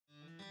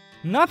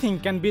Nothing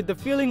can beat the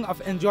feeling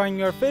of enjoying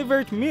your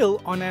favorite meal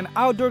on an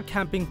outdoor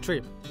camping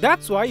trip.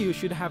 That's why you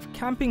should have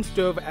camping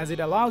stove, as it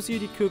allows you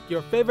to cook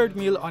your favorite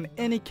meal on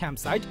any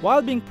campsite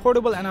while being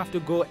portable enough to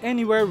go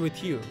anywhere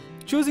with you.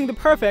 Choosing the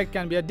perfect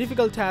can be a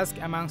difficult task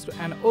amongst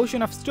an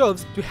ocean of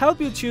stoves. To help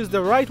you choose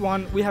the right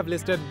one, we have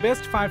listed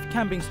best 5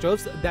 camping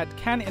stoves that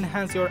can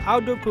enhance your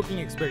outdoor cooking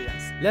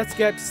experience. Let's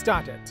get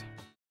started.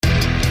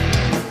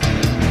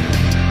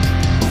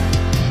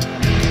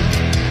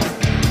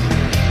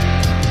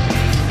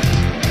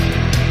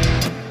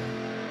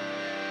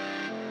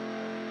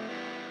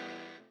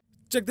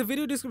 Check the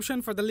video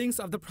description for the links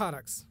of the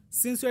products.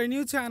 Since you're a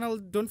new channel,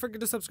 don't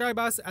forget to subscribe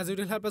us, as it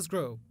will help us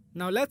grow.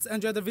 Now let's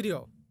enjoy the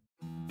video.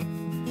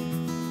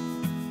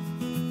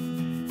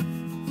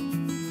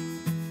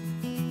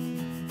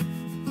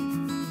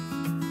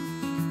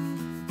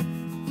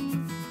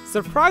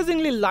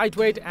 Surprisingly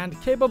lightweight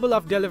and capable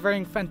of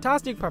delivering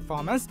fantastic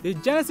performance, the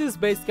Genesis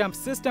Basecamp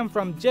system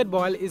from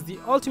Jetboil is the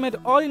ultimate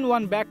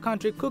all-in-one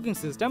backcountry cooking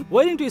system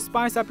waiting to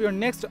spice up your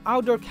next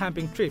outdoor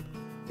camping trip.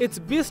 Its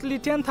beastly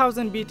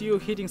 10,000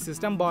 BTU heating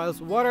system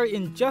boils water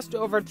in just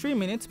over 3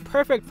 minutes,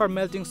 perfect for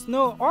melting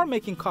snow or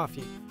making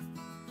coffee.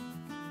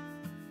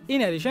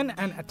 In addition,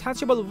 an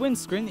attachable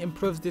windscreen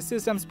improves the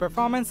system's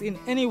performance in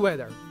any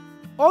weather.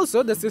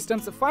 Also, the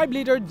system's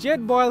 5-liter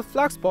Jetboil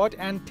flux pot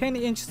and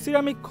 10-inch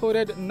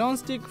ceramic-coated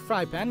non-stick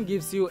fry pan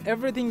gives you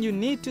everything you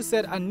need to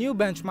set a new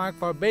benchmark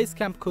for base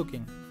camp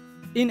cooking.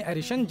 In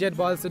addition,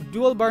 Jetboil's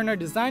dual burner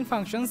design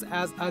functions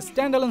as a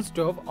standalone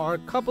stove or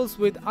couples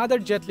with other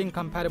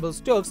Jetlink-compatible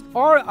stoves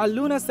or a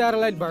Luna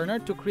satellite burner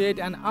to create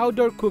an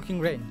outdoor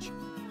cooking range.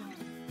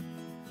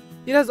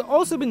 It has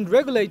also been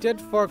regulated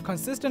for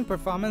consistent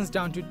performance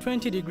down to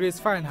 20 degrees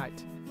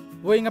Fahrenheit.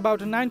 Weighing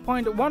about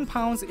 9.1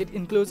 pounds, it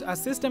includes a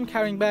system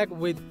carrying bag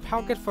with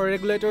pocket for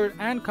regulator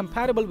and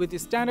compatible with the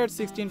standard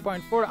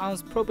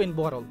 16.4-ounce propane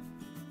bottle.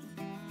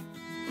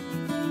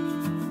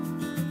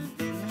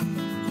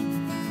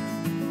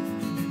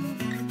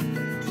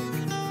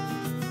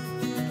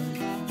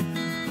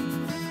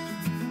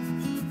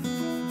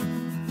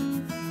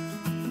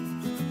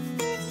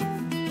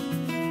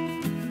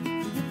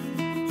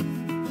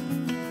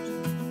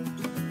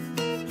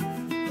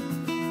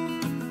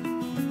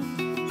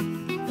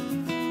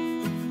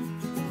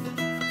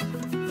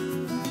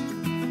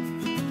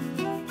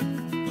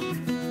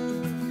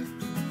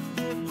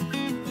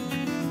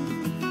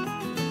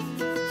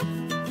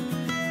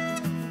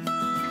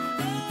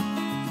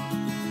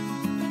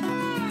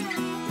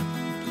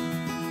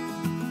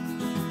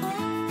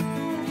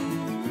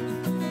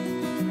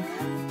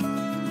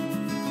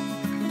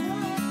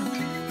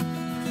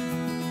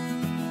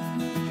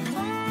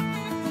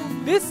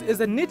 This is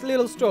a neat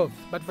little stove,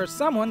 but for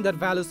someone that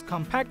values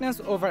compactness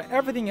over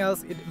everything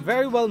else, it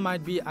very well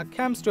might be a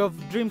camp stove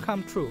dream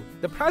come true.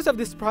 The price of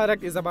this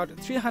product is about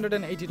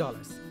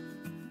 $380.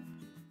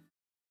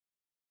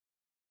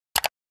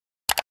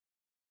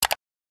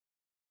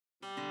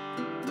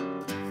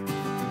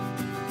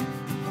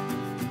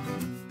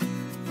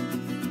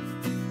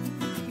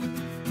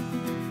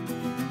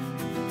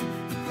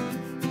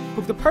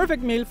 Cook the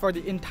perfect meal for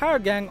the entire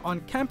gang on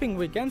camping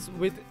weekends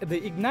with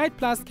the Ignite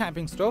Plus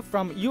camping stove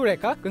from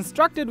Eureka,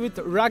 constructed with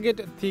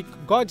rugged, thick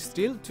gauge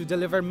steel to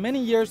deliver many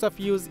years of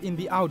use in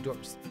the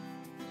outdoors.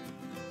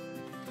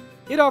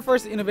 It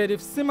offers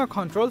innovative simmer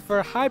control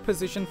for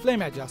high-precision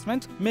flame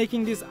adjustment,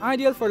 making this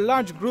ideal for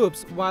large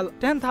groups, while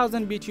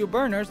 10,000 BTU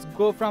burners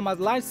go from a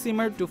light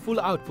simmer to full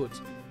output.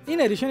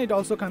 In addition, it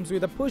also comes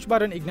with a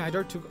push-button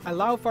igniter to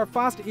allow for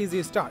fast,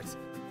 easy starts.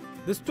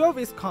 The stove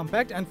is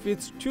compact and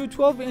fits 2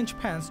 12-inch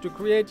pans to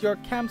create your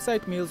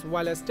campsite meals,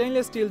 while a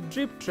stainless steel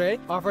drip tray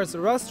offers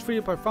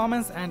rust-free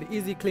performance and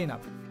easy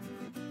cleanup.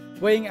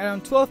 Weighing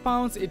around 12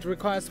 pounds, it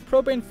requires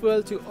propane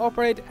fuel to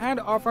operate and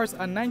offers a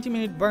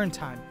 90-minute burn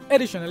time.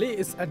 Additionally,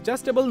 its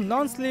adjustable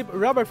non-slip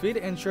rubber feet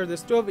ensure the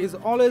stove is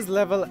always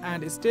level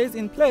and stays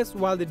in place,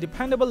 while the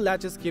dependable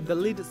latches keep the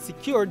lid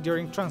secure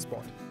during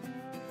transport.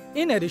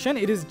 In addition,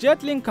 it is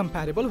Jetlink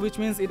compatible, which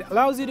means it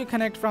allows you to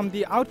connect from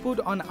the output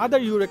on other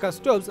Eureka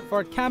stoves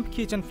for camp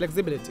kitchen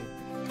flexibility.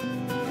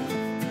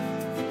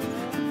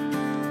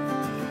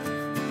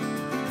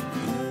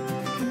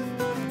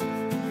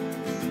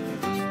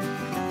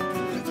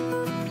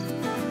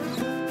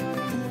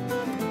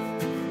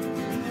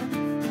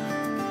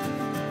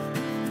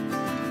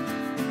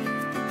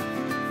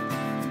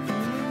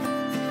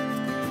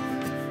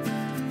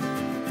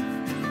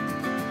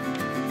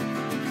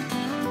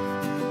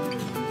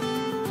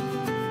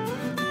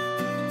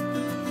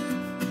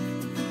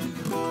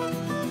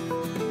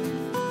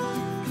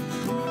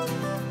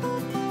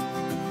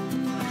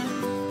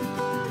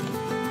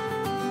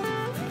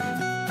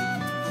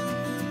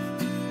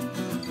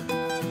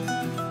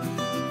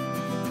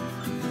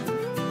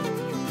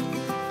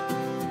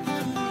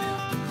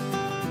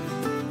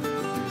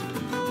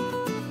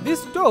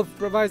 This stove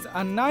provides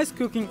a nice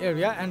cooking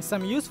area and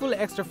some useful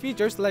extra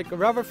features like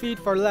rubber feet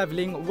for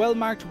leveling,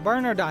 well-marked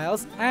burner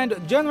dials, and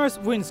generous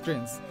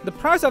windscreens. The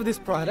price of this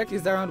product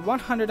is around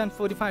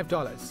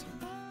 $145.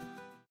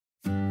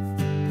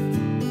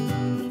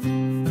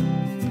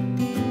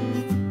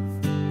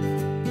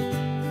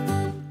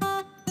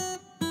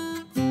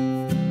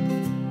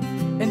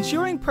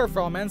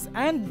 performance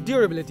and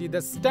durability, the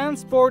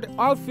Stansport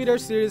Outfitter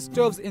series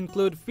stoves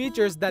include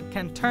features that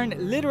can turn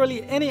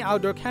literally any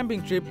outdoor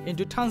camping trip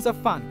into tons of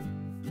fun.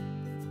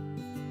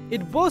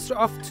 It boasts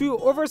of two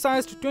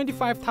oversized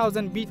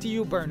 25,000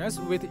 BTU burners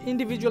with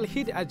individual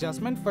heat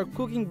adjustment for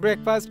cooking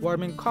breakfast,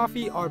 warming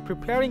coffee, or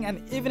preparing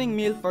an evening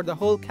meal for the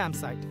whole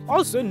campsite.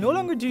 Also, no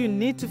longer do you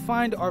need to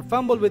find or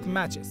fumble with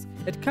matches.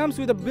 It comes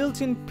with a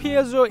built-in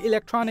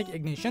piezoelectronic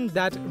ignition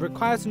that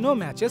requires no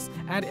matches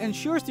and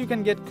ensures you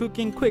can get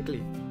cooking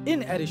quickly.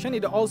 In addition,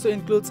 it also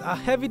includes a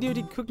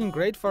heavy-duty cooking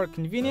grate for a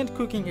convenient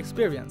cooking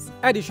experience.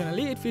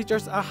 Additionally, it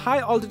features a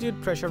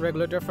high-altitude pressure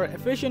regulator for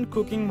efficient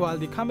cooking, while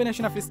the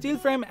combination of a steel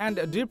frame and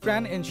a drip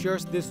pan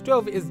ensures the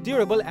stove is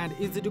durable and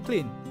easy to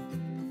clean.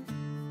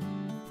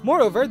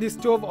 Moreover, the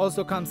stove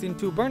also comes in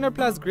 2-burner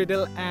plus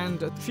griddle and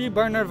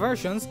 3-burner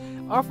versions,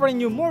 offering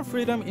you more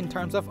freedom in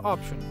terms of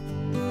option.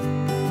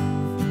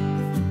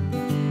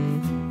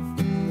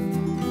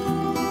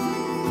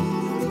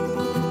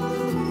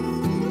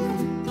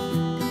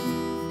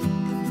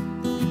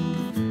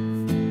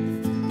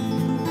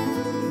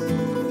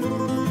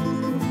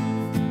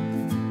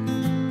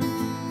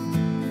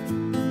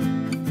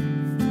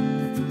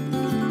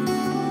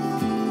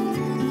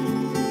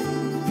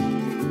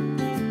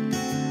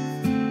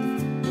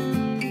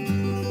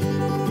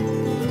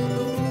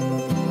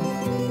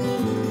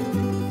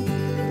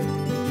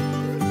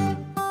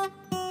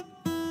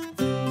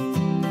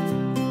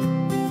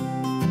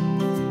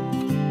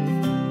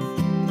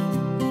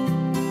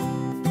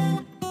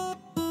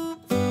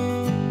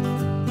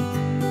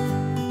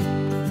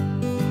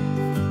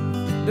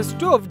 The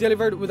stove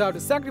delivered without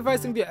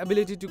sacrificing the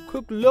ability to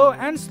cook low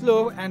and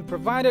slow and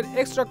provided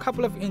extra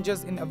couple of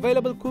inches in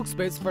available cook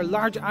space for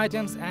large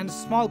items and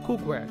small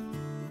cookware.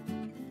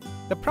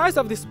 The price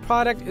of this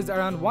product is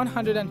around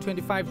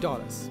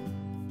 $125.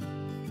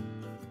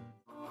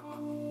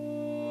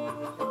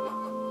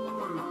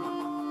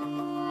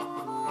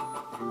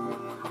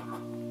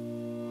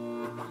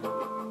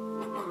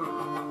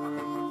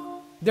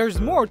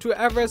 There's more to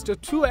Everest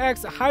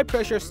 2X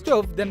high-pressure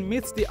stove than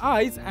meets the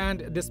eyes,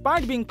 and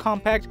despite being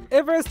compact,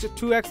 Everest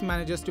 2X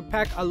manages to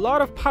pack a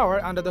lot of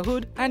power under the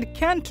hood and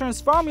can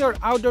transform your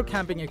outdoor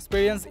camping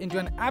experience into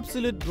an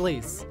absolute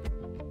bliss.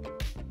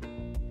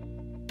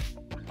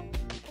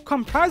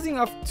 Comprising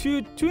of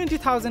two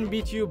 20,000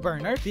 BTU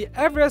burners, the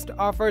Everest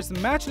offers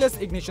matchless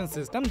ignition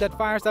system that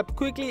fires up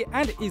quickly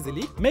and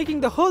easily, making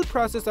the whole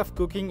process of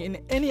cooking in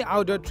any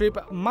outdoor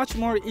trip much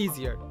more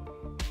easier.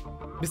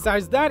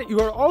 Besides that, you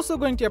are also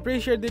going to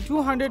appreciate the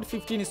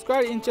 215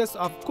 square inches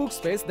of cook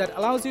space that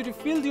allows you to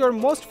fill your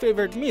most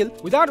favorite meal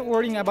without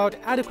worrying about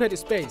adequate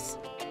space.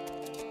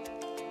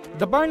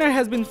 The burner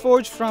has been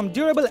forged from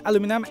durable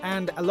aluminum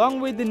and along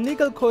with the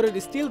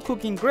nickel-coated steel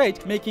cooking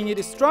grate, making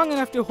it strong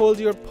enough to hold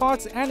your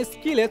pots and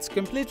skillets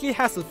completely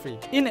hassle-free.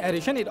 In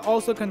addition, it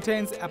also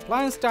contains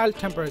appliance-style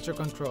temperature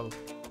control.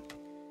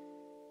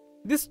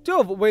 This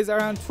stove weighs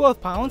around 12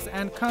 pounds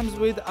and comes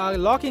with a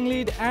locking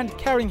lid and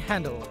carrying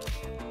handle.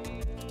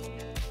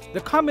 The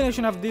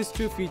combination of these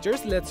two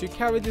features lets you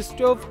carry the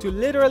stove to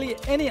literally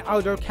any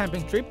outdoor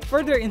camping trip,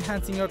 further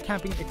enhancing your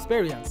camping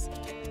experience.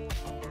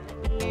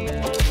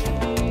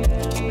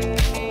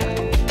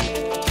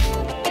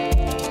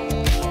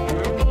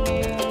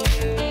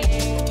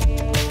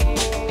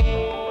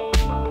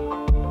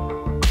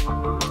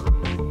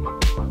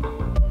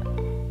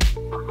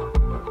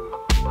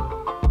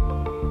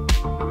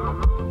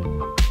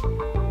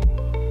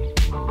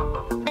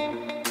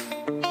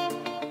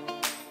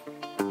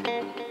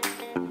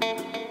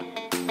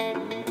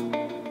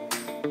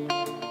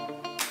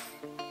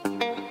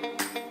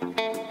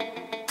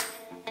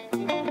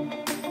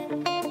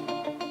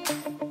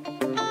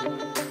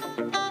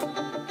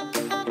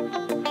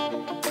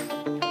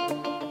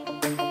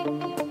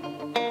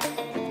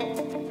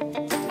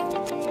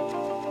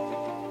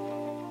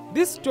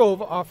 This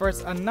stove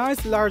offers a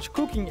nice large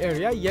cooking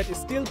area, yet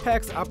still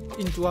packs up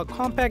into a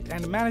compact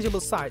and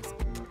manageable size.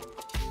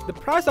 The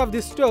price of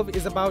this stove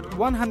is about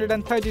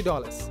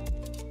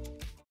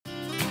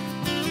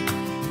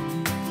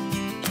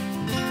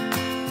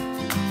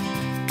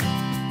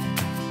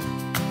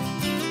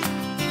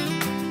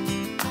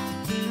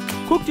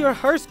Cook your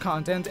hearth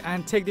content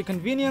and take the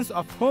convenience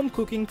of home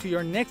cooking to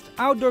your next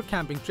outdoor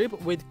camping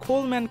trip with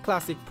Coleman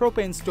Classic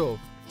Propane Stove.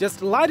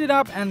 Just light it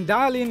up and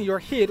dial in your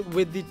heat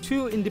with the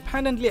two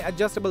independently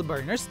adjustable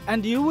burners,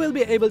 and you will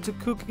be able to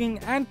cooking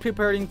and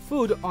preparing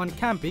food on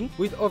camping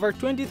with over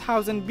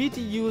 20,000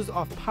 BTUs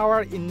of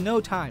power in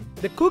no time.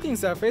 The cooking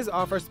surface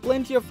offers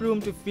plenty of room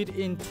to fit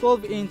in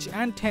 12-inch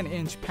and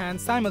 10-inch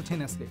pans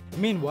simultaneously.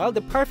 Meanwhile,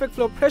 the Perfect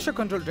Flow pressure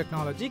control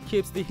technology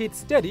keeps the heat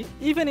steady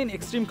even in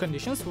extreme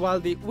conditions, while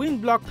the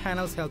wind block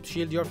panels help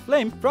shield your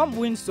flame from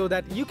wind so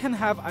that you can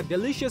have a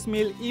delicious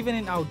meal even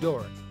in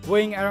outdoor.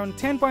 Weighing around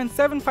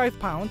 10.75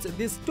 pounds,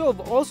 this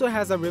stove also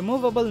has a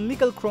removable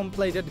nickel chrome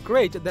plated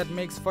grate that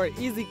makes for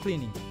easy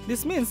cleaning.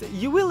 This means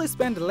you will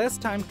spend less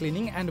time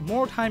cleaning and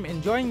more time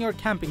enjoying your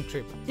camping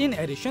trip. In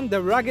addition, the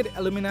rugged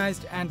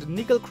aluminized and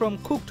nickel chrome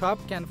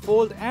cooktop can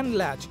fold and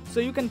latch, so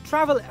you can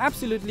travel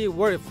absolutely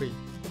worry-free.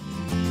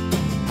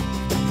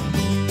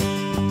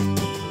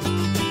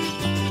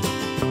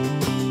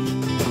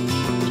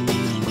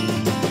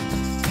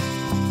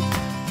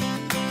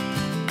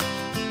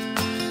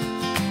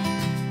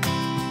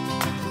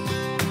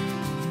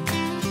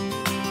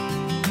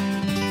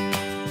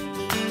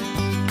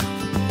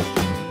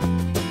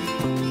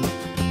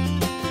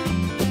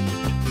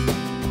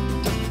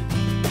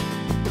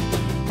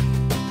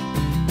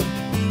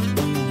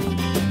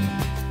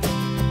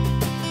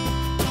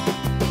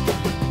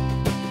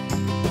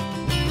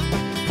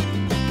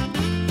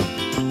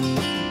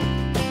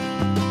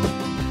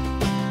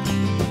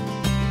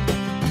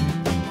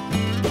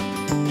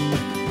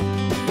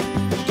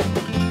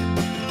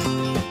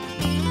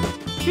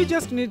 you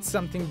just need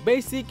something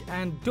basic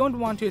and don't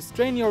want to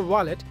strain your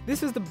wallet,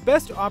 this is the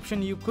best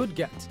option you could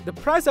get. The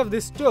price of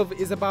this stove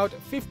is about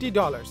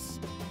 $50.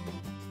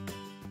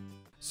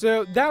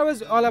 So that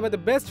was all about the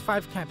best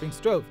 5 camping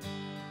stoves.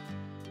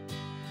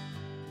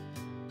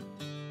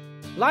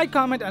 Like,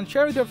 comment and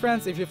share with your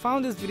friends if you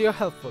found this video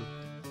helpful.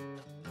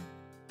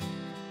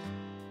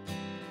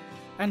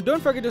 And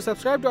don't forget to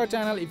subscribe to our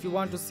channel if you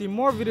want to see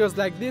more videos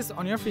like this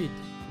on your feed.